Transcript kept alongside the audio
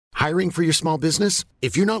Hiring for your small business?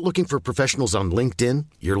 If you're not looking for professionals on LinkedIn,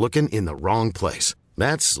 you're looking in the wrong place.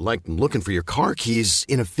 That's like looking for your car keys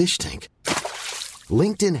in a fish tank.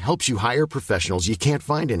 LinkedIn helps you hire professionals you can't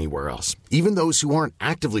find anywhere else, even those who aren't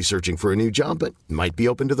actively searching for a new job but might be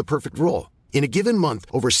open to the perfect role. In a given month,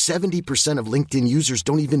 over 70% of LinkedIn users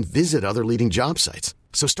don't even visit other leading job sites.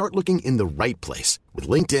 So start looking in the right place. With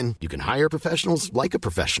LinkedIn, you can hire professionals like a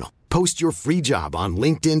professional. Post your free job on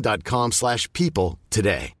linkedin.com/people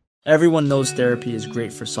today. Everyone knows therapy is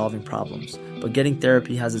great for solving problems, but getting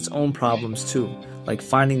therapy has its own problems too, like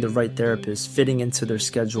finding the right therapist, fitting into their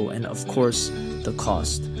schedule, and of course, the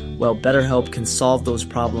cost. Well, BetterHelp can solve those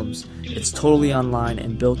problems. It's totally online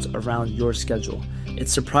and built around your schedule.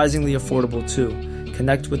 It's surprisingly affordable too.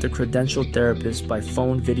 Connect with a credentialed therapist by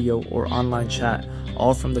phone, video, or online chat,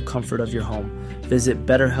 all from the comfort of your home. Visit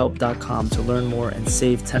BetterHelp.com to learn more and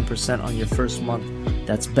save 10% on your first month.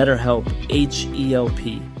 That's BetterHelp,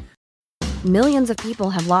 H-E-L-P. Millions of people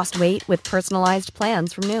have lost weight with personalized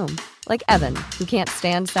plans from Noom. Like Evan, who can't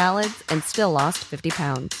stand salads and still lost 50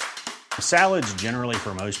 pounds. Salads generally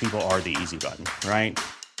for most people are the easy button, right?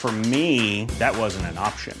 For me, that wasn't an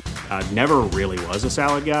option. I never really was a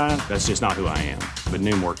salad guy. That's just not who I am. But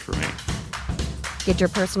Noom worked for me. Get your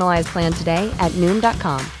personalized plan today at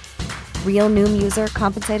Noom.com. Real Noom user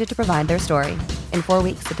compensated to provide their story. In 4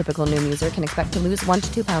 weeks, the typical Noom user can expect to lose 1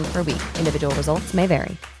 to 2 pounds per week. Individual results may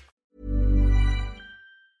vary.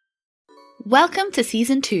 Welcome to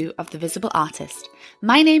Season 2 of The Visible Artist.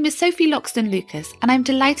 My name is Sophie Loxton-Lucas, and I'm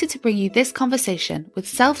delighted to bring you this conversation with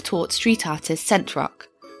self-taught street artist Sentrock.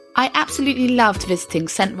 I absolutely loved visiting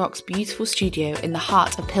Sentrock's beautiful studio in the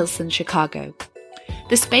heart of Pilsen, Chicago.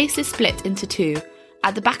 The space is split into two.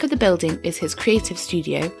 At the back of the building is his creative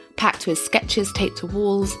studio, packed with sketches taped to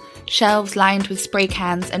walls, shelves lined with spray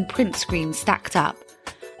cans and print screens stacked up.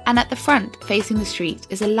 And at the front, facing the street,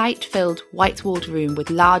 is a light-filled, white-walled room with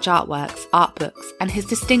large artworks, art books, and his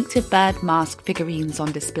distinctive bird mask figurines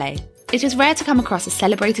on display. It is rare to come across a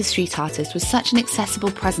celebrated street artist with such an accessible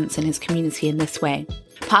presence in his community in this way.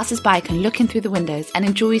 Passers-by can look in through the windows and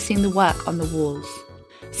enjoy seeing the work on the walls.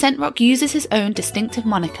 Sentrock uses his own distinctive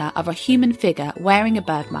moniker of a human figure wearing a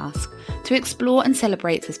bird mask to explore and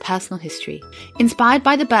celebrate his personal history. Inspired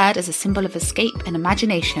by the bird as a symbol of escape and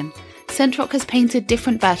imagination, Sentrock has painted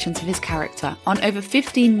different versions of his character on over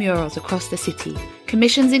 15 murals across the city.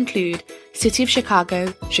 Commissions include City of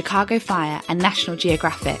Chicago, Chicago Fire, and National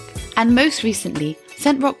Geographic. And most recently,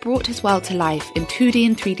 Sentrock brought his world to life in 2D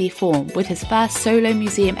and 3D form with his first solo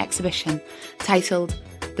museum exhibition titled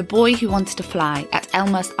The Boy Who Wanted to Fly at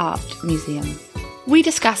Elmhurst Art Museum. We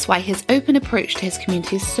discuss why his open approach to his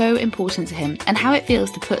community is so important to him and how it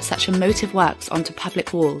feels to put such emotive works onto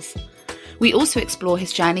public walls. We also explore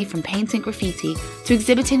his journey from painting graffiti to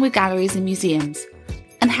exhibiting with galleries and museums,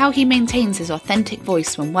 and how he maintains his authentic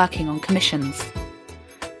voice when working on commissions.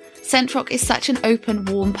 Sentrock is such an open,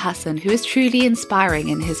 warm person who is truly inspiring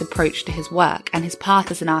in his approach to his work and his path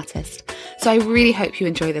as an artist, so I really hope you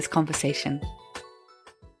enjoy this conversation.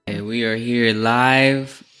 We are here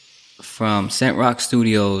live from Sentrock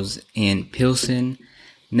Studios in Pilsen,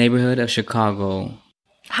 neighborhood of Chicago.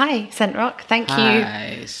 Hi, Sentrock. Thank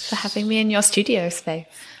you for having me in your studio space.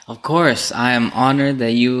 Of course. I am honored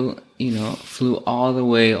that you flew all the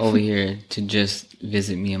way over here to just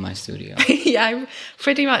visit me in my studio. Yeah, I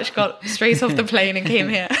pretty much got straight off the plane and came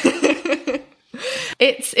here.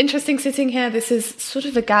 It's interesting sitting here. This is sort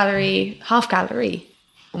of a gallery,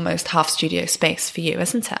 almost half studio space for you,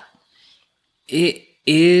 isn't it? It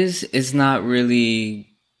is. It's not really.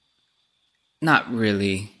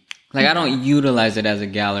 Like, I don't utilize it as a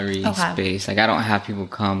gallery space. Like, I don't have people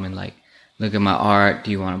come and, like, look at my art.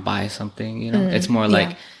 Do you want to buy something? It's more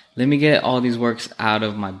like, let me get all these works out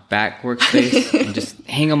of my back workspace and just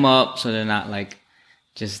hang them up so they're not, like,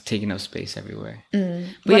 just taking up space everywhere.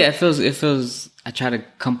 But yeah, it feels, I try to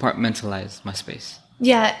compartmentalize my space.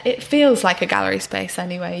 Yeah, it feels like a gallery space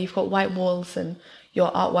anyway. You've got white walls and your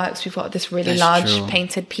artworks. We've got this really large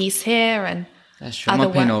painted piece here and That's true. I'm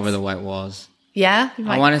going to paint over the white walls. Yeah?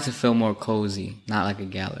 I want it to feel more cozy, not like a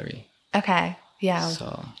gallery. Okay, yeah.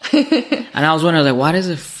 So, and I was wondering, like, why does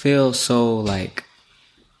it feel so, like,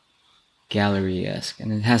 gallery-esque?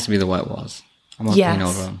 And it has to be the white walls. I'm going to paint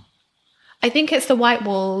over them. I think it's the white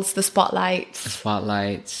walls, the spotlights. The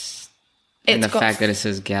spotlights. And the fact that it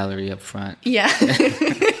says gallery up front. Yeah.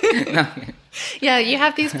 Yeah, you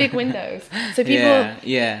have these big windows. So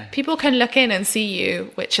people can look in and see you,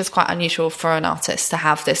 which is quite unusual for an artist to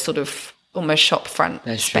have this sort of almost shop front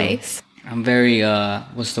space. True. I'm very,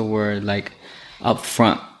 like, up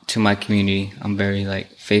front to my community. I'm very, like,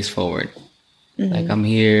 face forward. Like, I'm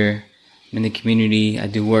here in the community. I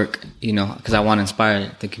do work, because I want to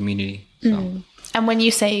inspire the community. So. And when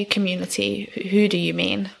you say community, who do you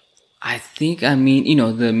mean? I think I mean,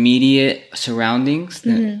 the immediate surroundings,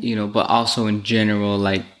 but also in general,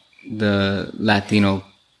 like the Latino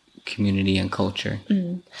community and culture.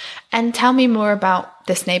 And tell me more about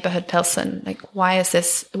this neighborhood, Pilsen. Like, why is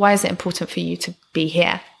it important for you to be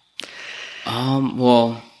here?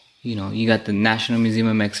 Well, you got the National Museum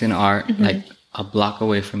of Mexican Art, like a block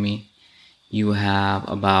away from me. You have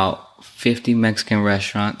about 50 Mexican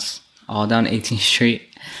restaurants all down 18th Street.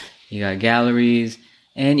 You got galleries,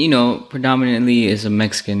 and predominantly it's a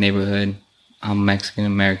Mexican neighborhood. I'm Mexican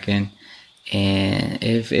American, and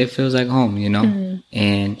it feels like home,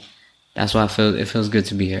 and that's why it feels good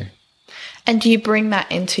to be here. And do you bring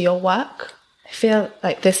that into your work? I feel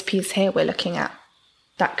like this piece here we're looking at,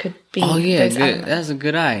 that could be. Oh yeah, good. That's a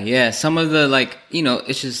good eye. Yeah, some of the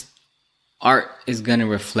it's just art is gonna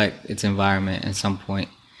reflect its environment at some point.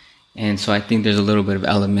 And so I think there's a little bit of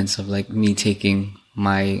elements of like me taking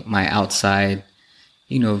my outside,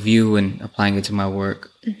 view and applying it to my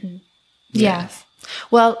work. Yes.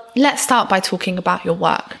 Well, let's start by talking about your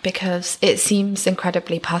work, because it seems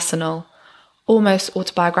incredibly personal, almost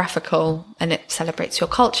autobiographical, and it celebrates your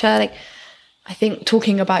culture. Like, I think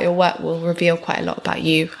talking about your work will reveal quite a lot about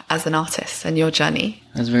you as an artist and your journey.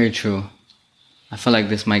 That's very true. I feel like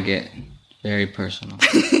this might get very personal.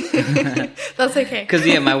 That's okay. Because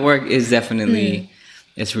my work is definitely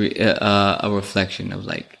it's a reflection of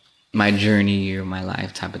like my journey or my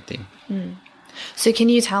life type of thing. So can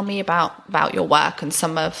you tell me about your work and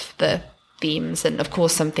some of the themes? And of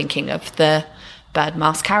course, I'm thinking of the bird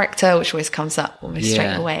mask character, which always comes up almost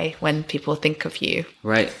straight away when people think of you.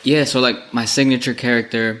 Right. Yeah. So like my signature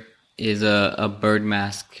character is a bird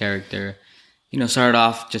mask character. Started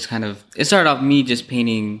off me just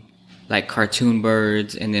painting like cartoon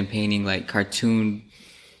birds, and then painting like cartoon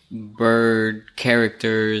bird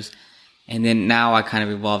characters. And then now I kind of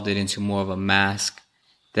evolved it into more of a mask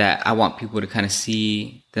that I want people to kind of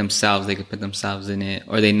see themselves. They could put themselves in it,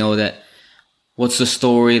 or they know that what's the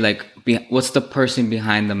story, like what's the person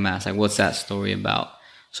behind the mask, like what's that story about.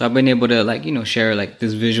 So I've been able to share like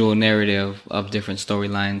this visual narrative of different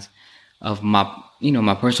storylines of my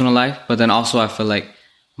my personal life, but then also I feel like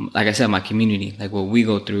I said, my community, like what we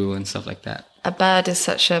go through and stuff like that. A bird is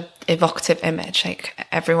such a evocative image. Like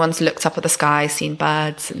everyone's looked up at the sky, seen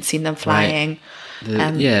birds and seen them flying.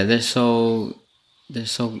 Right. They're so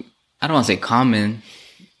I don't want to say common,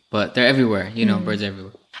 but they're everywhere, birds are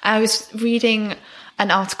everywhere. I was reading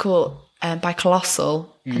an article by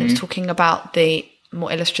Colossal, and it was talking about the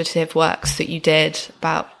more illustrative works that you did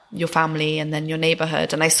about your family and then your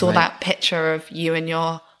neighborhood. And I saw that picture of you and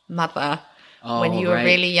your mother when you were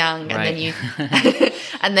really young, and then you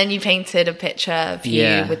and then you painted a picture of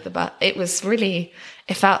you with the bird. It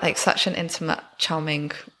felt like such an intimate,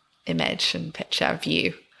 charming image and picture of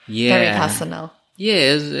you. Yeah. Very personal. Yeah,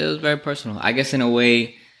 it was very personal. I guess in a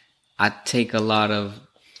way, I take I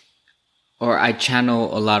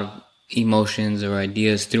channel a lot of emotions or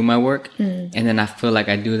ideas through my work. And then I feel like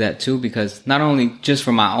I do that too, because not only just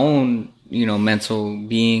for my own, mental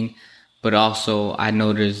being, but also I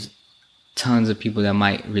know there's tons of people that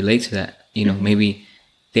might relate to that. Maybe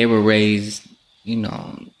they were raised,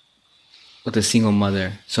 with a single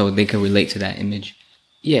mother, so they could relate to that image.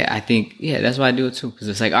 Yeah, I think, that's why I do it too. Because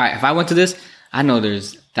it's like, all right, if I went to this, I know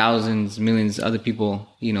there's thousands, millions of other people,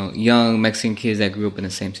 young Mexican kids that grew up in the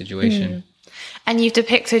same situation. And you've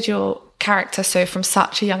depicted your character so from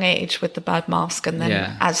such a young age with the bird mask, and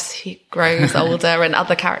then as he grows older and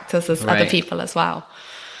other characters as other people as well.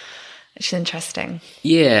 It's interesting.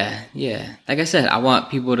 Yeah. Like I said, I want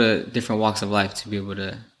people to different walks of life to be able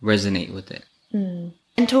to resonate with it.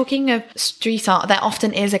 And talking of street art, there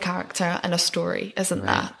often is a character and a story, isn't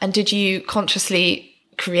there? And did you consciously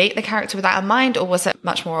create the character with that in mind, or was it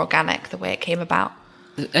much more organic the way it came about?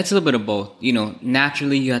 It's a little bit of both.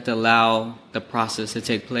 Naturally you have to allow the process to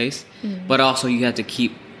take place, but also you have to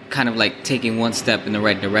keep kind of like taking one step in the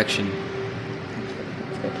right direction.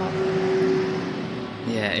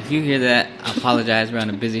 Yeah, if you hear that, I apologize. We're on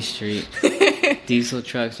a busy street. Diesel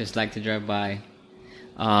trucks just like to drive by.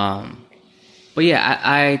 But yeah,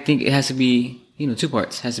 I think it has to be, two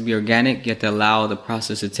parts. It has to be organic. You have to allow the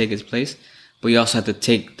process to take its place, but you also have to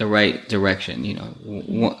take the right direction,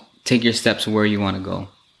 take your steps where you want to go.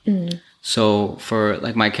 So for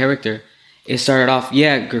like my character, it started off,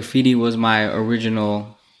 graffiti was my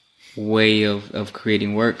original way of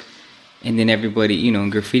creating work. And then everybody, in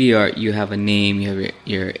graffiti art, you have a name, you have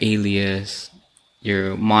your alias,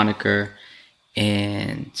 your moniker.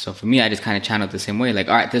 And so for me, I just kind of channeled the same way. Like,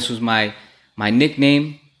 all right, this was my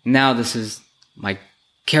nickname, now this is my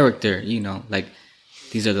character, like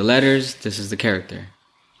these are the letters, this is the character.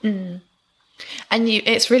 And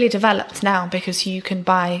it's really developed now because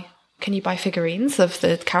can you buy figurines of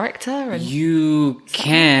the character? And you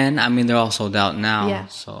can. I mean, they're all sold out now. Yeah.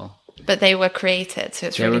 So, but they were created, so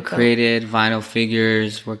it's they really were created. Vinyl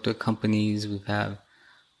figures. Worked with companies. We've had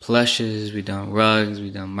plushes. We've done rugs.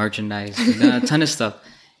 We've done merchandise. We've done a ton of stuff,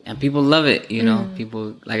 and people love it.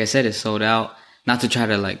 People, like I said, it's sold out. Not to try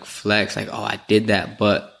to like flex, like, oh, I did that,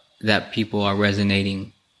 but that people are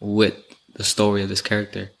resonating with the story of this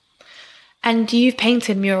character. And you've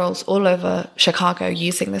painted murals all over Chicago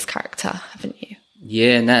using this character, haven't you?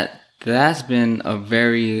 Yeah, and that's been a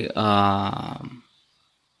very, I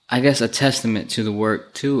guess, a testament to the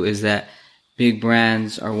work too, is that big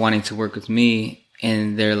brands are wanting to work with me,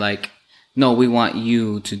 and they're like, no, we want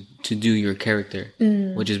you to do your character,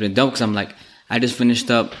 which has been dope, because I'm like, I just finished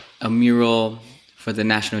up a mural for the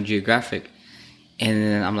National Geographic, and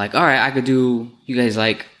then I'm like, all right, I could do, you guys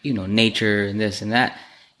like, nature and this and that.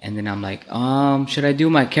 And then I'm like, should I do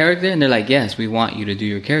my character? And they're like, yes, we want you to do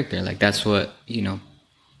your character. Like, that's what,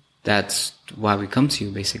 that's why we come to you,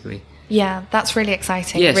 basically. Yeah, that's really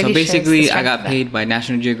exciting. Yeah, really so basically I got paid by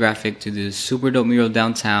National Geographic to do this super dope mural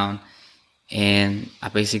downtown. And I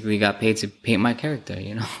basically got paid to paint my character,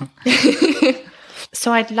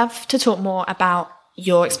 So I'd love to talk more about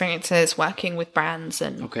your experiences working with brands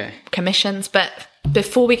and commissions. But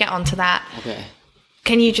before we get on to that...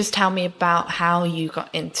 Can you just tell me about how you got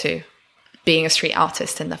into being a street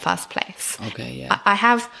artist in the first place? Okay, yeah. I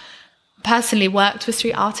have personally worked with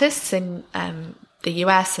street artists in the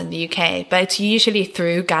US and the UK, but it's usually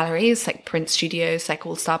through galleries like print studios, like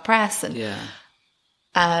All Star Press. And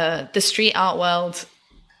the street art world,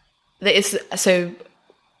 so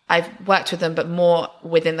I've worked with them, but more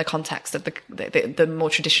within the context of the more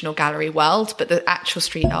traditional gallery world. But the actual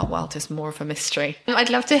street art world is more of a mystery. I'd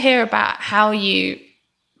love to hear about how you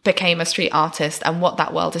became a street artist and what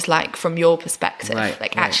that world is like from your perspective,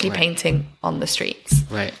 actually painting on the streets.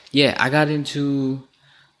 Right. Yeah, I got into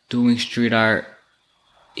doing street art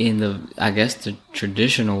in the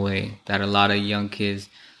traditional way that a lot of young kids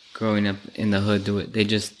growing up in the hood do it.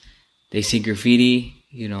 They see graffiti,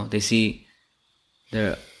 they see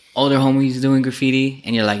their older homies doing graffiti,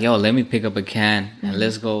 and you're like, yo, let me pick up a can and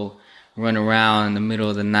let's go run around in the middle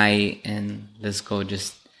of the night and let's go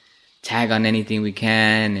just tag on anything we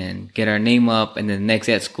can and get our name up. And then next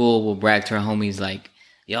day at school, we'll brag to our homies like,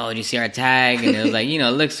 yo, did you see our tag? And it was like,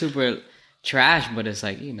 it looks super trash, but it's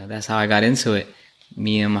like, that's how I got into it.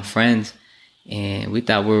 Me and my friends. And we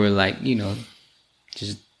thought we were like,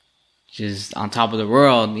 just on top of the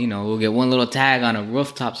world. We'll get one little tag on a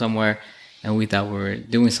rooftop somewhere, and we thought we were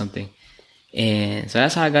doing something. And so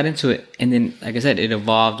that's how I got into it. And then, like I said, it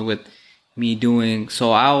evolved with me doing,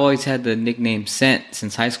 so I always had the nickname Sent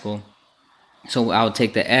since high school. So I would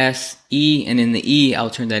take the S, E, and in the E,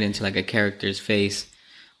 I'll turn that into like a character's face.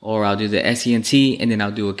 Or I'll do the S-E-N-T, and then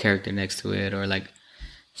I'll do a character next to it. Or like,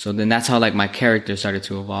 so then that's how like my character started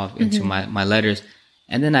to evolve into my letters.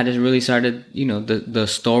 And then I just really started, the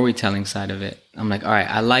storytelling side of it. I'm like, all right,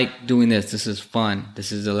 I like doing this. This is fun.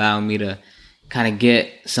 This is allowing me to kind of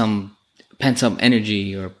get some pent up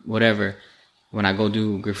energy or whatever when I go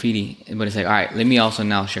do graffiti. But it's like, all right, let me also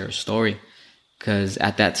now share a story. Because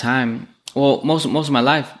at that time, well, most of my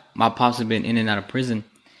life, my pops had been in and out of prison.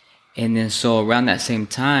 And then so around that same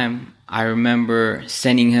time, I remember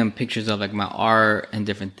sending him pictures of like my art and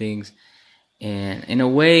different things. And in a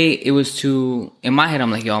way, it was in my head,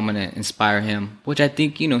 I'm like, yo, I'm going to inspire him, which I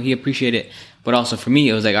think, he appreciated. But also for me,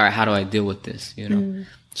 it was like, all right, how do I deal with this,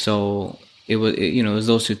 So it was, it was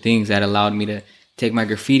those two things that allowed me to take my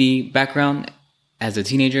graffiti background as a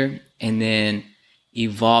teenager and then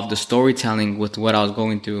evolve the storytelling with what I was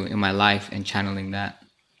going through in my life and channeling that.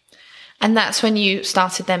 And that's when you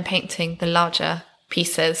started then painting the larger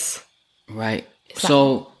pieces. Right.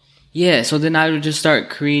 So then I would just start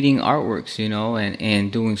creating artworks,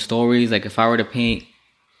 and doing stories. Like if I were to paint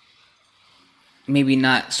maybe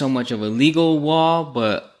not so much of a legal wall,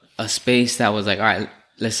 but a space that was like, all right,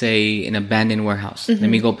 let's say an abandoned warehouse. Let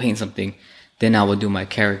me go paint something. Then I would do my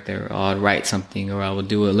character, or I'd write something, or I would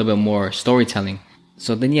do a little bit more storytelling.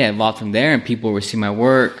 So then, it evolved from there, and people would see my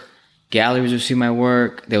work. Galleries would see my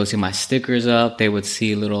work. They would see my stickers up. They would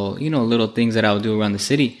see little things that I would do around the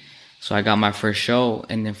city. So I got my first show.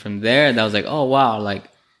 And then from there, that was like, oh, wow. Like,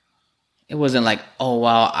 it wasn't like, oh,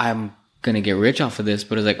 wow, I'm going to get rich off of this.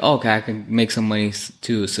 But it was like, oh, okay, I can make some money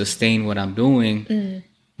to sustain what I'm doing.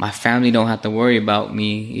 My family don't have to worry about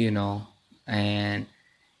me, And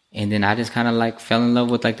then I just kind of like fell in love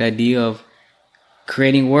with like the idea of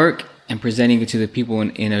creating work and presenting it to the people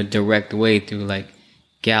in a direct way through like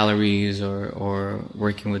galleries or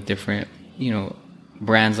working with different,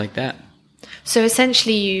 brands like that. So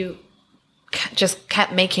essentially you just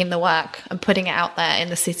kept making the work and putting it out there in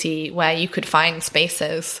the city where you could find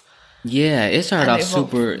spaces. Yeah, it started off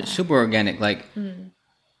super organic. Like,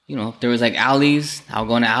 if there was like alleys, I'll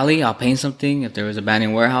go in an alley, I'll paint something. If there was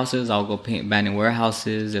abandoned warehouses, I'll go paint abandoned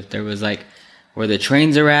warehouses. If there was like where the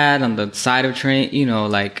trains are at, on the side of train,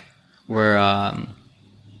 like where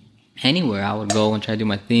anywhere I would go and try to do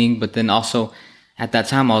my thing. But then also at that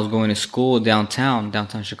time I was going to school downtown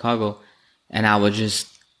Chicago, and I would just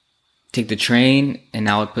take the train and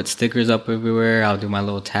I would put stickers up everywhere. I would do my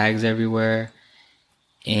little tags everywhere.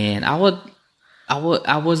 And I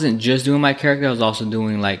wasn't just doing my character, I was also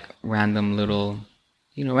doing like random little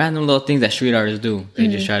things that street artists do. They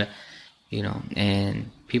just try to,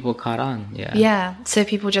 and people caught on. Yeah. Yeah. So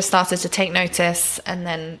people just started to take notice and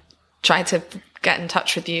then try to get in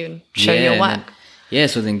touch with you and show your work.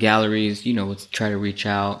 So then galleries, would try to reach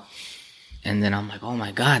out. And then I'm like, oh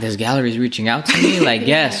my God, there's galleries reaching out to me. Like,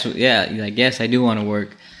 yes, I do want to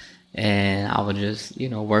work. And I would just,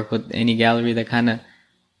 work with any gallery that kind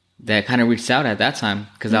of reached out at that time.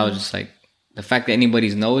 Because I was just like, the fact that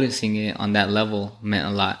anybody's noticing it on that level meant a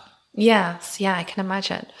lot. Yes, yeah, I can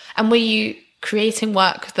imagine. And were you creating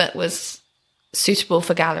work that was suitable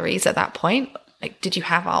for galleries at that point? Like, did you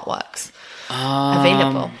have artworks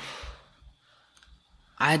available?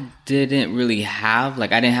 I didn't really have, I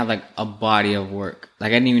didn't have, a body of work. I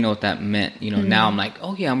didn't even know what that meant. Now I'm like,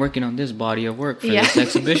 oh, yeah, I'm working on this body of work for this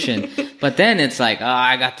exhibition. But then it's like,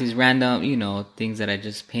 I got these random, things that I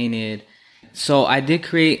just painted. So I did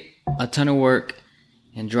create a ton of work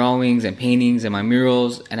and drawings and paintings and my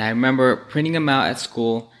murals. And I remember printing them out at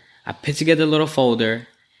school. I put together a little folder.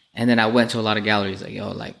 And then I went to a lot of galleries,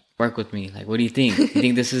 work with me. What do you think? You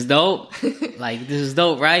think this is dope? This is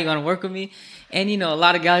dope, right? You want to work with me? And, a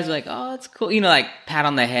lot of guys were like, oh, it's cool. Pat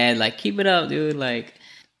on the head, keep it up, dude.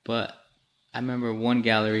 But I remember one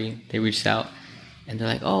gallery, they reached out and they're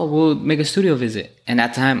like, oh, we'll make a studio visit. And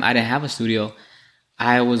that time I didn't have a studio.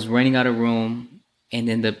 I was renting out a room. And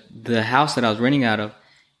then the house that I was renting out of,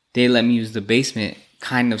 they let me use the basement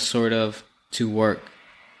kind of, sort of, to work.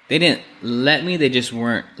 They didn't let me. They just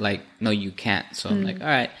weren't no, you can't. So I'm like, all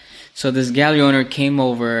right. So this gallery owner came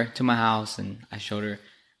over to my house and I showed her,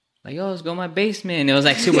 let's go in my basement. And it was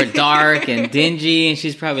super dark and dingy. And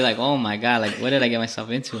she's probably like, oh my God, what did I get myself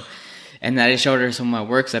into? And I just showed her some of my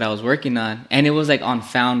works that I was working on. And it was on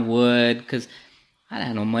found wood because I didn't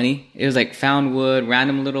have no money. It was found wood,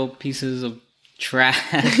 random little pieces of trash.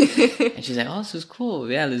 And she's like, oh, this is cool.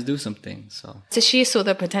 Yeah, let's do something. So she saw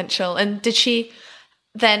the potential. And did she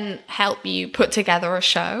then help you put together a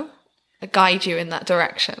show, guide you in that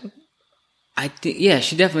direction? I think, yeah,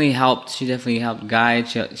 she definitely helped. She definitely helped guide.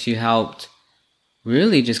 She helped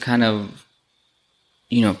really just kind of,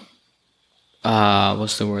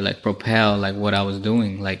 what's the word? Propel, what I was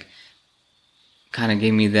doing. Kind of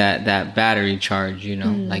gave me that battery charge,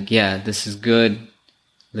 yeah, this is good.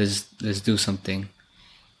 Let's do something.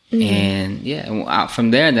 And yeah,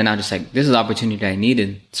 from there, then I was just this is the opportunity I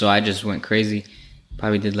needed. So I just went crazy.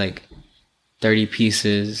 Probably did 30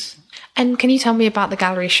 pieces. And can you tell me about the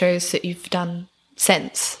gallery shows that you've done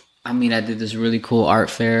since? I did this really cool art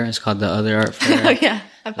fair. It's called the Other Art Fair. Oh, yeah.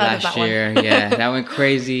 I've heard of that one. Last year, yeah. That went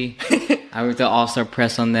crazy. I worked at All-Star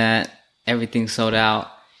Press on that. Everything sold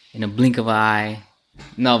out in a blink of an eye.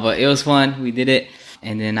 No, but it was fun. We did it.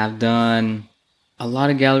 And then I've done a lot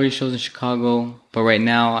of gallery shows in Chicago. But right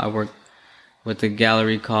now, I work with a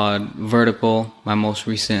gallery called Vertical. My most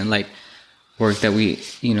recent, work that we,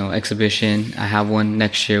 exhibition. I have one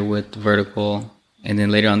next year with Vertical. And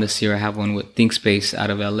then later on this year, I have one with ThinkSpace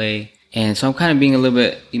out of LA. And so I'm kind of being a little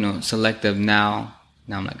bit, selective now.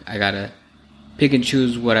 Now I'm I got to pick and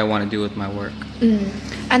choose what I want to do with my work.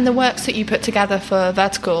 And the works that you put together for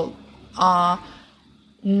Vertical are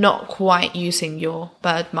not quite using your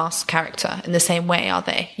bird mask character in the same way, are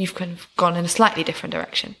they? You've kind of gone in a slightly different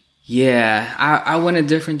direction. Yeah, I went a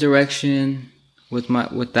different direction with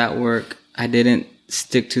that work. I didn't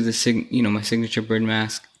stick to the my signature bird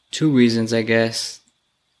mask. 2 reasons, I guess.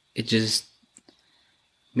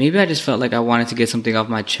 Maybe I just felt I wanted to get something off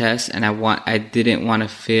my chest, and I didn't want to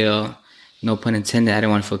feel, no pun intended, I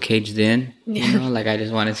didn't want to feel caged in. I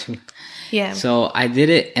just wanted to. Yeah. So I did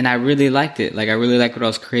it, and I really liked it. I really liked what I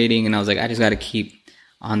was creating, and I was I just got to keep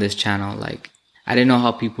on this channel. I didn't know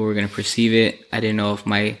how people were gonna perceive it. I didn't know if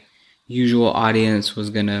my usual audience was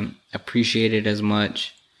gonna appreciate it as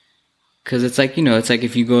much. Because it's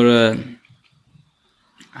if you go to,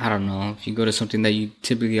 I don't know, if you go to something that you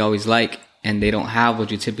typically always like, and they don't have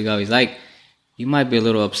what you typically always like, you might be a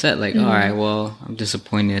little upset. Like, all right, well, I'm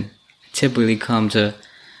disappointed. Typically come to,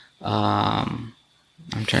 I'm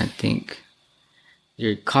trying to think,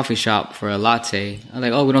 your coffee shop for a latte. I'm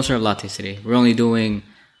like, oh, we don't serve lattes today. We're only doing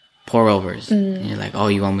pour overs. And you're like, oh,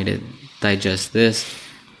 you want me to digest this?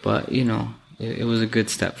 But, you know, it was a good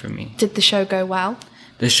step for me. Did the show go well?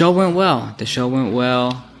 The show went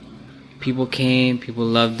well. People came. People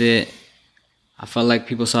loved it. I felt like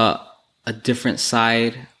people saw a different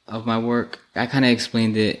side of my work. I kind of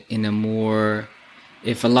explained it in a more...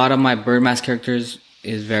 If a lot of my bird mask characters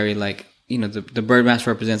is very like... You know, the bird mask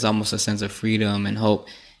represents almost a sense of freedom and hope.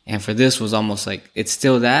 And for this was almost like... It's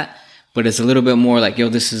still that, but it's a little bit more like, yo,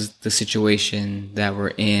 this is the situation that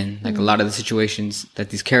we're in. Like a lot of the situations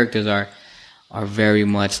that these characters are very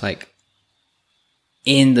much like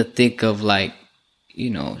in the thick of like, you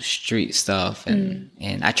know, street stuff. And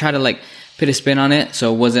I try to like put a spin on it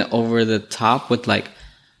so it wasn't over the top with like,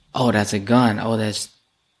 oh, that's a gun. Oh, that's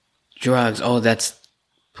drugs. Oh, that's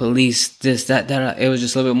police. This, that. It was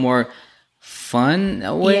just a little bit more fun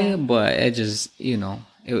a way, but it just, you know,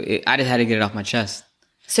 I just had to get it off my chest.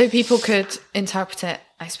 So people could interpret it,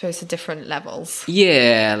 I suppose, to different levels.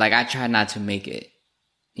 Yeah, like I try not to make it,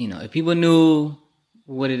 you know, if people knew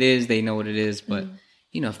what it is, they know what it is. But,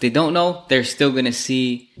 you know, if they don't know, they're still going to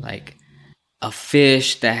see like a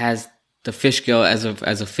fish that has the fish scale as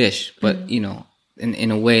a fish. But, you know, in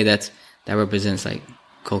a way that represents like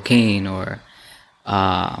cocaine or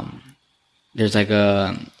there's like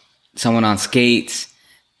someone on skates,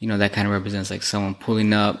 you know, that kind of represents like someone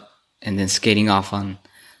pulling up and then skating off on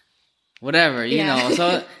whatever, you know.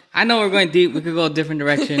 So I know we're going deep. We could go a different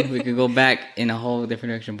direction. We could go back in a whole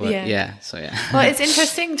different direction. But yeah. Well, it's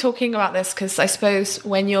interesting talking about this because I suppose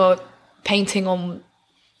when you're painting on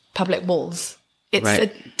public walls, it's a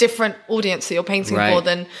different audience that you're painting for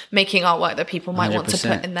than making artwork that people might 100%. Want to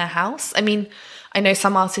put in their house. I mean, I know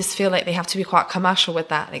some artists feel like they have to be quite commercial with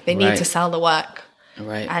that. Like they need to sell the work.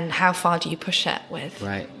 Right. And how far do you push it with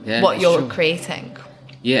what you're creating?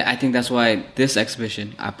 Yeah, I think that's why this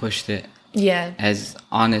exhibition, I pushed it as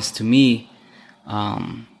honest to me.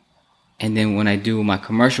 And then when I do my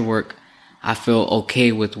commercial work, I feel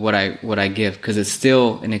okay with what I give because it's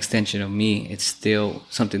still an extension of me. It's still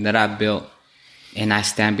something that I built and I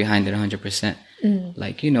stand behind it 100%.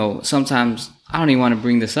 Like, you know, sometimes, I don't even want to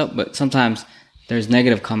bring this up, but sometimes there's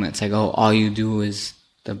negative comments like, oh, all you do is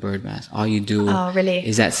the bird mask. All you do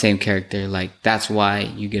is that same character. Like, that's why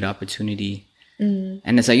you get opportunity.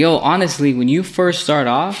 And it's like, yo, honestly, when you first start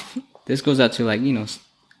off, this goes out to like, you know,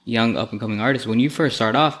 young up and coming artists. When you first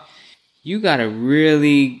start off, you got to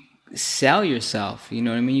really sell yourself. You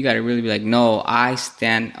know what I mean? You got to really be like, no, I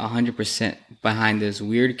stand 100% behind this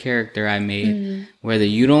weird character I made. Whether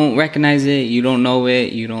you don't recognize it, you don't know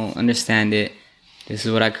it, you don't understand it. This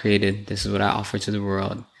is what I created. This is what I offer to the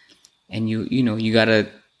world. And you know, you got to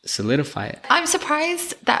solidify it. I'm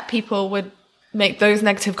surprised that people would make those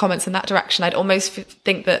negative comments in that direction. I'd almost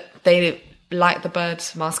think that they like the bird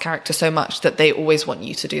mask character so much that they always want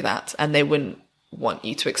you to do that and they wouldn't want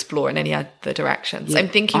you to explore in any other directions. I'm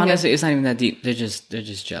thinking honestly, it's not even that deep. They're just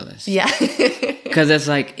jealous. Yeah. Because it's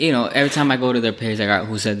like, you know, every time I go to their page, like, all right,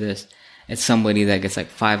 who said this? It's somebody that gets like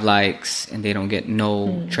 5 likes and they don't get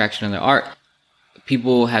no traction on their art.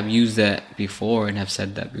 People have used that before and have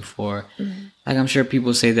said that before. Like, I'm sure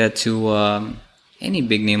people say that to any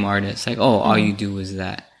big name artist. Like, oh, all you do is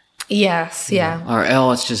that. Yes, yeah. Or,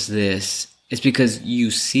 oh, it's just this. It's because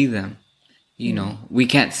you see them. You know, we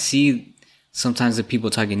can't see sometimes the people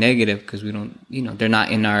talking negative because we don't, you know, they're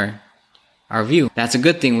not in our view. That's a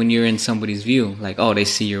good thing when you're in somebody's view. Like, oh, they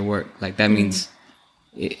see your work. Like, that means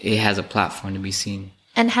it has a platform to be seen.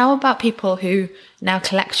 And how about people who now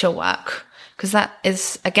collect your work? Because that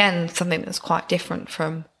is, again, something that's quite different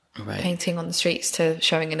from painting on the streets to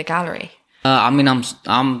showing in a gallery. I mean,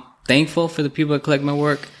 I'm thankful for the people that collect my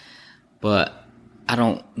work, but I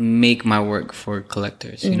don't make my work for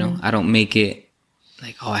collectors, you know? I don't make it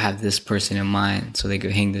like, oh, I have this person in mind so they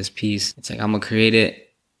could hang this piece. It's like, I'm going to create it.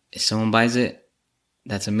 If someone buys it,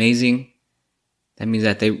 that's amazing. That means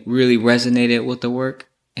that they really resonated with the work.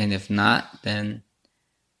 And if not, then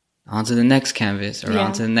on to the next canvas or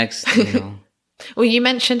on to the next, you know. Well, you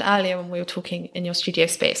mentioned earlier when we were talking in your studio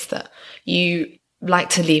space that you like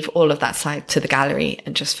to leave all of that side to the gallery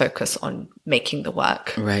and just focus on making the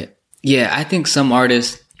work. Right. Yeah, I think some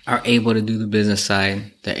artists are able to do the business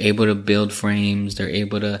side. They're able to build frames. They're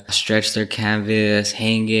able to stretch their canvas,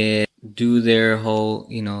 hang it, do their whole,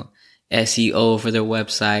 you know, SEO for their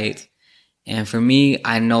website. And for me,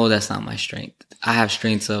 I know that's not my strength. I have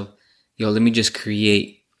strengths of, yo, let me just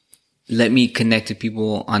create let me connect to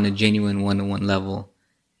people on a genuine one-to-one level.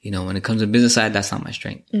 You know, when it comes to business side, that's not my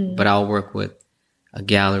strength. But I'll work with a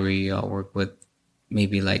gallery. I'll work with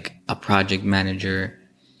maybe like a project manager.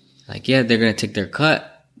 Like, yeah, they're going to take their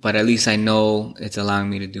cut, but at least I know it's allowing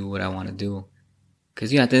me to do what I want to do.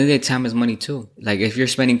 Because, at the end of the day, time is money too. Like, if you're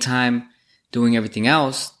spending time doing everything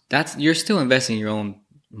else, you're still investing your own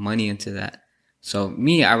money into that. So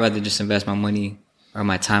me, I'd rather just invest my money or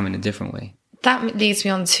my time in a different way. That leads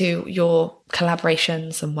me on to your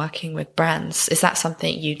collaborations and working with brands. Is that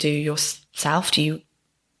something you do yourself? Do you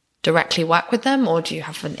directly work with them, or do you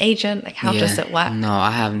have an agent? Like, how does it work? No,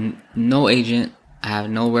 I have no agent. I have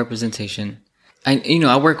no representation.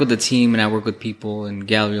 I work with a team and I work with people and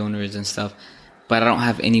gallery owners and stuff, but I don't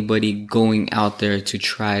have anybody going out there to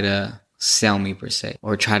try to sell me per se,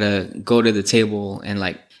 or try to go to the table and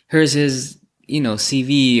like, here's his,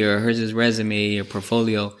 CV, or here's his resume or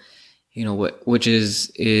portfolio, which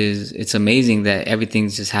is it's amazing that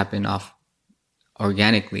everything's just happened off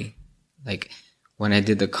organically. Like when I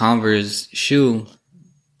did the Converse shoe,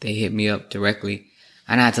 they hit me up directly.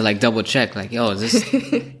 And I had to like double check, like, yo, is this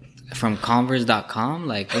from Converse.com?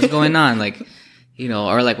 Like, what's going on? Like,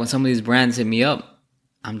 or like when some of these brands hit me up,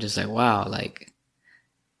 I'm just like, wow, like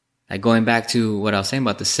going back to what I was saying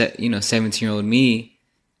about the 17-year-old me,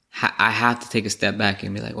 I have to take a step back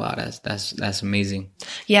and be like, wow, that's amazing.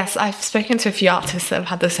 Yes, I've spoken to a few artists that have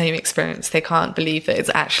had the same experience. They can't believe that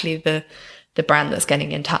it's actually the brand that's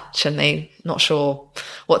getting in touch, and they're not sure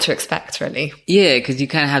what to expect, really. Yeah, because you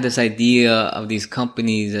kind of have this idea of these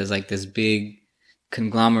companies as like this big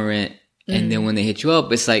conglomerate, and then when they hit you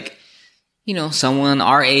up, it's like, someone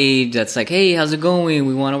our age that's like, hey, how's it going?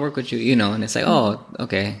 We want to work with you, and it's like, oh,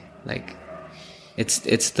 okay. Like, it's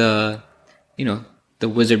the, the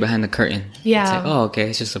wizard behind the curtain. Yeah. It's like, oh, okay,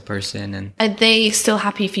 it's just a person. And are they still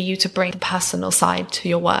happy for you to bring the personal side to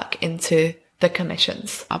your work into the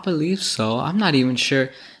commissions? I believe so. I'm not even sure.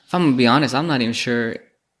 If I'm going to be honest, I'm not even sure.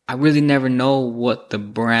 I really never know what the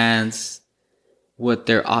brands, what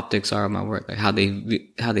their optics are of my work, like how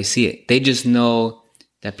they see it. They just know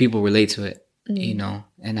that people relate to it,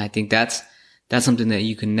 and I think that's something that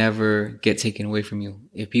you can never get taken away from you.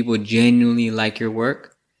 If people genuinely like your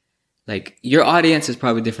work, like your audience is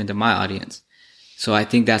probably different than my audience. So I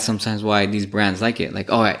think that's sometimes why these brands like it.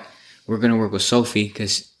 Like, all right, we're going to work with Sophie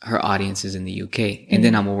because her audience is in the UK. And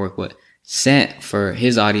then I'm going to work with Sent for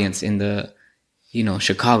his audience in the,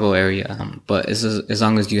 Chicago area. But as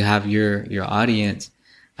long as you have your audience,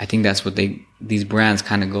 I think that's what these brands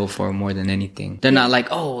kind of go for more than anything. They're not like,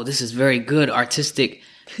 oh, this is very good artistic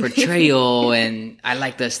portrayal and I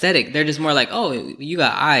like the aesthetic. They're just more like, oh, you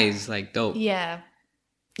got eyes, like dope. Yeah.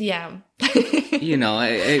 Yeah. I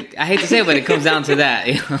hate to say it, but it comes down to that.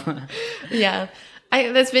 Yeah.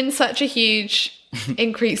 There's been such a huge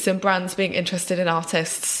increase in brands being interested in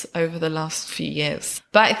artists over the last few years.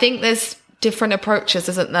 But I think there's different approaches,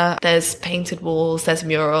 isn't there? There's painted walls, there's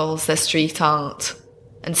murals, there's street art.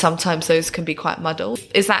 And sometimes those can be quite muddled.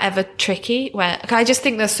 Is that ever tricky? I just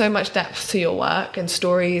think there's so much depth to your work and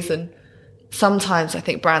stories. And sometimes I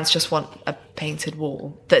think brands just want a painted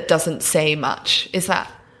wall that doesn't say much. Is that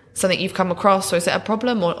something you've come across, or is it a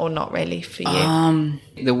problem or not really for you?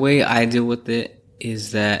 The way I deal with it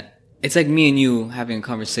is that it's like me and you having a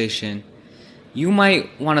conversation. You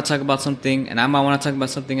might want to talk about something and I might want to talk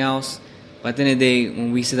about something else. But at the end of the day,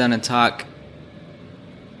 when we sit down and talk,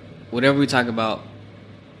 whatever we talk about,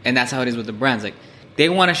 and that's how it is with the brands. Like, they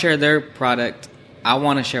want to share their product. I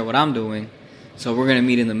want to share what I'm doing. So we're going to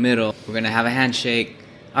meet in the middle. We're going to have a handshake.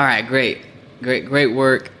 All right, great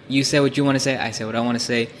work. You say what you want to say. I say what I want to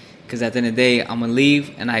say. Because at the end of the day, I'm going to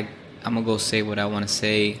leave and I'm going to go say what I want to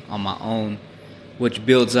say on my own, which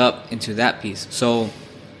builds up into that piece. So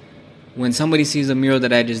when somebody sees a mural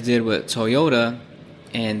that I just did with Toyota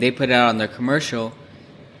and they put it out on their commercial,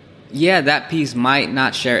 yeah, that piece might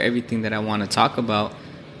not share everything that I want to talk about,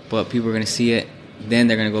 but people are going to see it. Then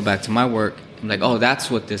they're going to go back to my work and be like, oh,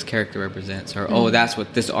 that's what this character represents, or oh, that's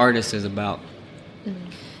what this artist is about.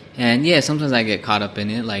 And yeah, sometimes I get caught up in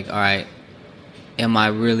it. Like, all right, am I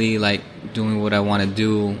really like doing what I want to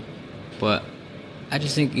do? But I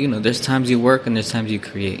just think, there's times you work and there's times you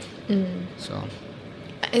create. So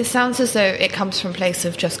it sounds as though it comes from a place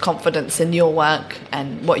of just confidence in your work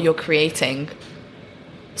and what you're creating,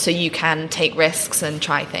 so you can take risks and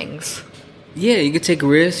try things. Yeah, you could take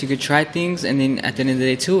risks, you could try things, and then at the end of the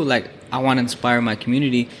day too, like, I want to inspire my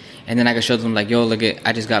community, and then I can show them like, yo, look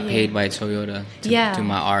I just got paid by Toyota to do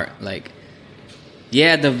my art. Like,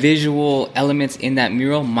 yeah, the visual elements in that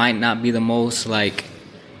mural might not be the most like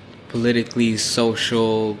politically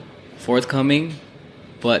social forthcoming,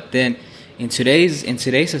 but then in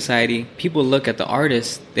today's society, people look at the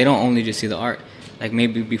artist. They don't only just see the art. Like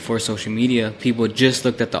maybe before social media, people just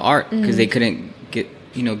looked at the art because they couldn't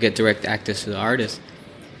get direct access to the artist.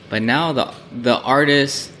 But now the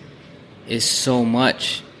artist is so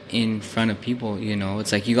much in front of people.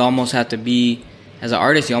 It's like you almost have to be, as an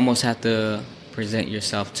artist, you almost have to present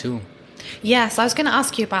yourself too. Yes, I was going to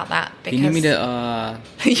ask you about that. Because... Do you need me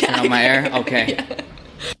to turn on my air? Okay. Yeah.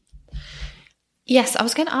 Yes, I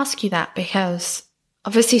was going to ask you that because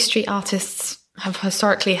obviously street artists have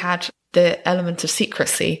historically had the element of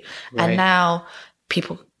secrecy, right. And now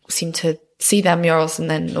people seem to see their murals and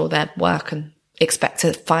then or their work and expect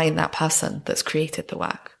to find that person that's created the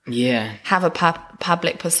work. Yeah. Have a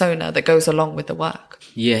public persona that goes along with the work.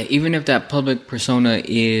 Yeah, even if that public persona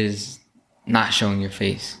is not showing your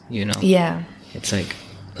face, Yeah. It's like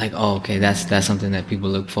oh, okay, that's something that people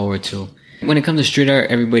look forward to. When it comes to street art,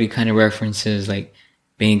 everybody kind of references like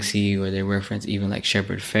Banksy, or they reference even like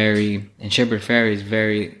Shepard Fairey. And Shepard Fairey is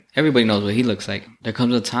everybody knows what he looks like. There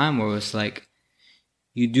comes a time where it's like,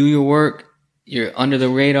 you do your work, you're under the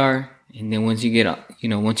radar, and then once you get,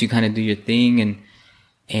 once you kind of do your thing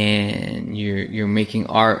and you're making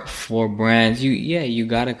art for brands, you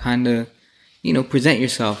gotta kind of, present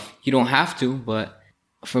yourself. You don't have to, but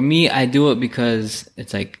for me, I do it because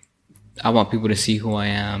it's like, I want people to see who I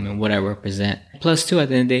am and what I represent. Plus, too, at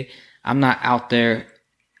the end of the day, I'm not out there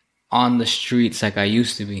on the streets like I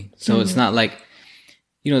used to be. So It's not like,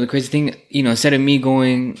 the crazy thing, instead of me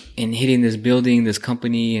going and hitting this building, this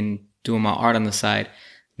company, and doing my art on the side,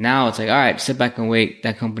 now it's like, all right, sit back and wait.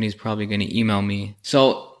 That company's probably going to email me.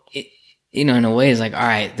 So, in a way, it's like, all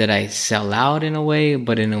right, did I sell out in a way?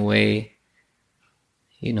 But in a way,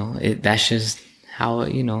 that's just how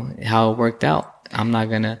it worked out. I'm not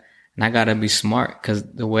going to. And I gotta be smart because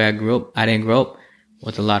the way I grew up, I didn't grow up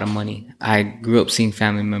with a lot of money. I grew up seeing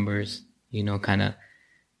family members, kind of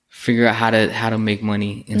figure out how to make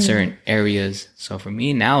money in certain areas. So for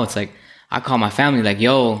me now, it's like I call my family like,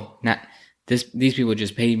 "Yo, these people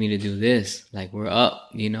just paid me to do this. Like we're up,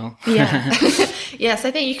 Yeah. Yes,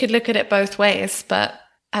 I think you could look at it both ways, but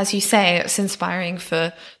as you say, it's inspiring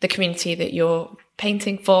for the community that you're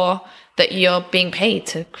painting for, that you're being paid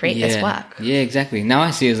to create this work. Yeah, exactly. Now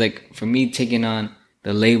I see it as like, for me taking on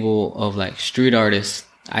the label of like street artist,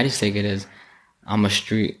 I just take it as I'm a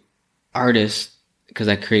street artist because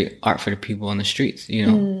I create art for the people on the streets,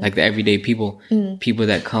 like the everyday people, people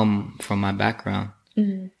that come from my background.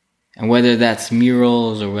 And whether that's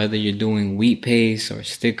murals or whether you're doing wheat paste or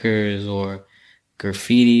stickers or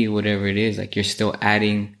graffiti, whatever it is, like you're still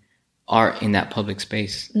adding art in that public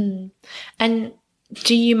space. And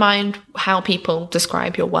do you mind how people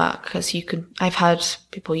describe your work? Because I've heard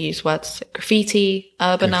people use words like graffiti,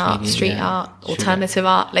 urban art, street art, alternative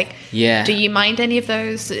art. Like, do you mind any of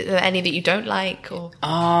those? Are there any that you don't like? Or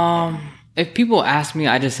if people ask me,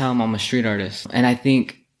 I just tell them I'm a street artist. And I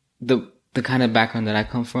think the kind of background that I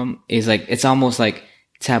come from is like, it's almost like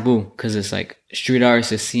taboo because it's like street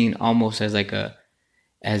artist is seen almost as like a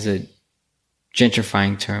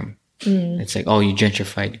gentrifying term. It's like, oh, you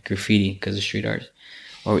gentrified graffiti because of street art.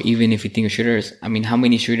 Or even if you think of street artists, I mean, how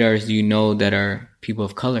many street artists do you know that are people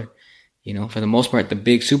of color? For the most part, the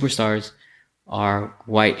big superstars are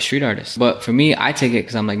white street artists. But for me, I take it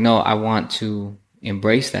because I'm like, no, I want to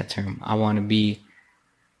embrace that term. I want to be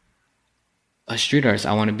a street artist.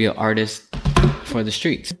 I want to be an artist for the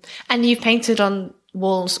streets. And you've painted on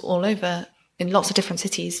walls all over in lots of different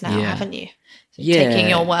cities now, haven't you? So taking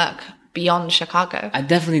your work beyond Chicago. I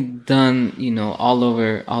definitely done, all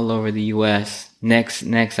over the U.S. Next,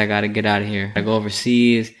 I got to get out of here. I go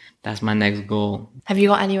overseas. That's my next goal. Have you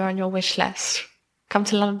got anywhere on your wish list? Come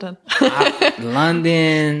to London.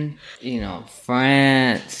 London,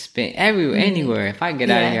 France, Spain, everywhere, anywhere. If I get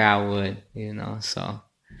out of here, I would, so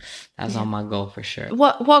that's on my goal for sure.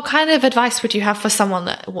 What kind of advice would you have for someone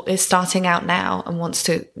that is starting out now and wants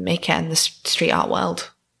to make it in the street art world?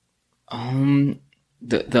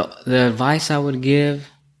 The advice I would give,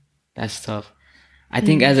 that's tough. I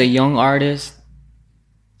think as a young artist,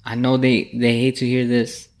 I know they hate to hear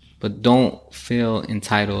this, but don't feel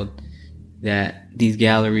entitled that these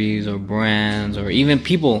galleries or brands or even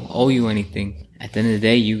people owe you anything. At the end of the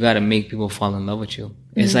day, you got to make people fall in love with you.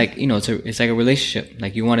 It's like, it's like a relationship.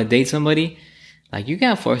 Like you want to date somebody, like you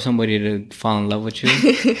can't force somebody to fall in love with you.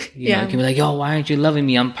 You know, you can be like, yo, why aren't you loving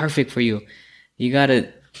me? I'm perfect for you. You got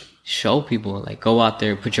to show people, like go out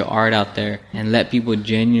there, put your art out there and let people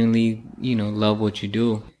genuinely, love what you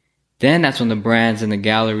do. Then that's when the brands and the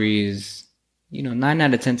galleries, 9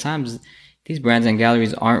 out of 10 times, these brands and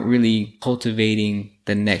galleries aren't really cultivating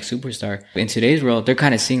the next superstar. In today's world, they're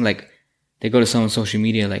kind of seeing like they go to someone's social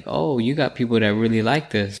media like, oh, you got people that really like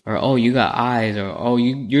this, or oh, you got eyes, or oh,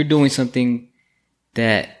 you're doing something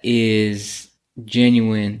that is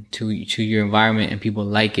genuine to your environment and people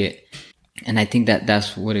like it. And I think that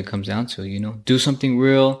that's what it comes down to, you know, do something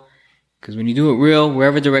real. Because when you do it real,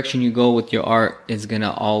 wherever direction you go with your art, it's going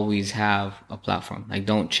to always have a platform. Like,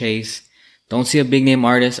 don't see a big name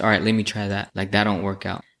artist. All right, let me try that. Like, that don't work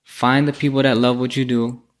out. Find the people that love what you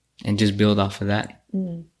do and just build off of that.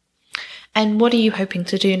 Mm. And what are you hoping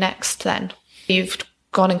to do next then? You've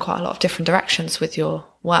gone in quite a lot of different directions with your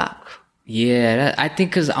work. Yeah, I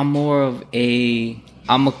think because I'm a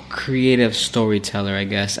creative storyteller, I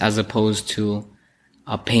guess, as opposed to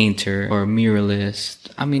a painter or a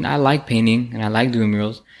muralist. I mean, I like painting and I like doing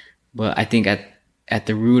murals, but I think at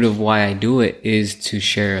the root of why I do it is to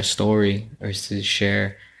share a story, or to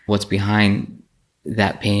share what's behind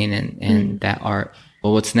that pain and that art.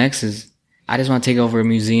 But what's next is I just want to take over a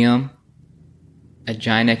museum, a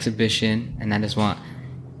giant exhibition, and I just want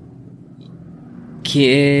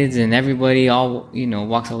kids and everybody, all, you know,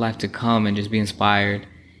 walks of life to come and just be inspired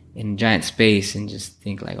in giant space and just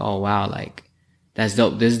think like, oh wow, like that's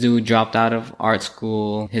dope. This dude dropped out of art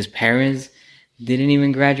school. His parents didn't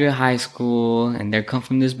even graduate high school and they come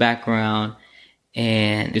from this background,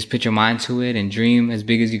 and just put your mind to it and dream as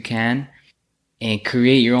big as you can and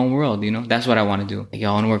create your own world. You know, that's what I want to do. Like,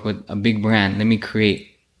 I want to work with a big brand. Let me create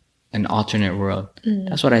an alternate world.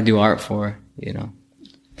 That's what I do art for, you know.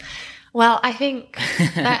 Well, I think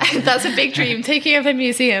that's a big dream. Taking over a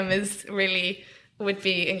museum would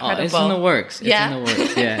be incredible. Oh, it's in the works.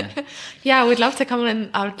 Yeah. Yeah, I would love to come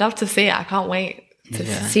and I would love to see it. I can't wait to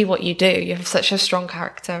see what you do. You have such a strong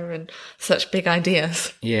character and such big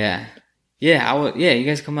ideas. Yeah. Yeah, I would. Yeah, you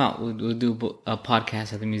guys come out. We'll do a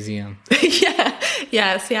podcast at the museum.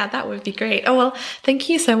 Yes, that would be great. Oh, well, thank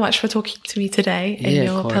you so much for talking to me today in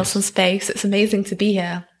your Pilsen space. It's amazing to be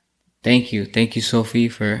here. Thank you, Sophie,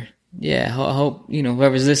 for. Yeah, I hope, you know,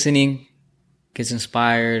 whoever's listening gets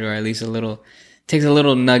inspired, or at least takes a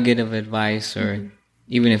little nugget of advice, or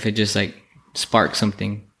even if it just like sparks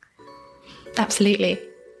something. Absolutely.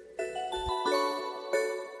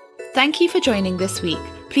 Thank you for joining this week.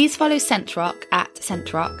 Please follow Sentrock at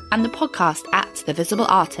Sentrock and the podcast at The Visible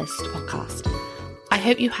Artist Podcast. I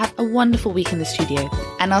hope you have a wonderful week in the studio,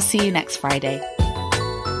 and I'll see you next Friday.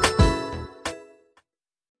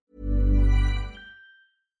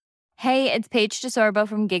 Hey, it's Paige DeSorbo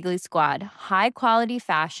from Giggly Squad. High quality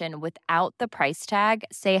fashion without the price tag.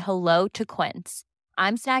 Say hello to Quince.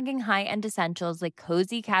 I'm snagging high-end essentials like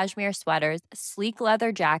cozy cashmere sweaters, sleek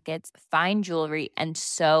leather jackets, fine jewelry, and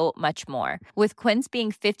so much more. With Quince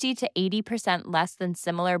being 50 to 80% less than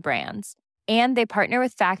similar brands. And they partner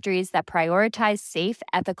with factories that prioritize safe,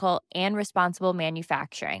 ethical, and responsible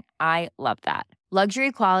manufacturing. I love that.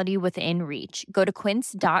 Luxury quality within reach. Go to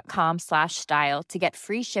quince.com/style to get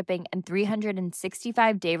free shipping and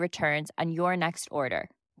 365-day returns on your next order.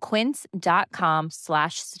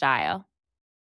 Quince.com/style.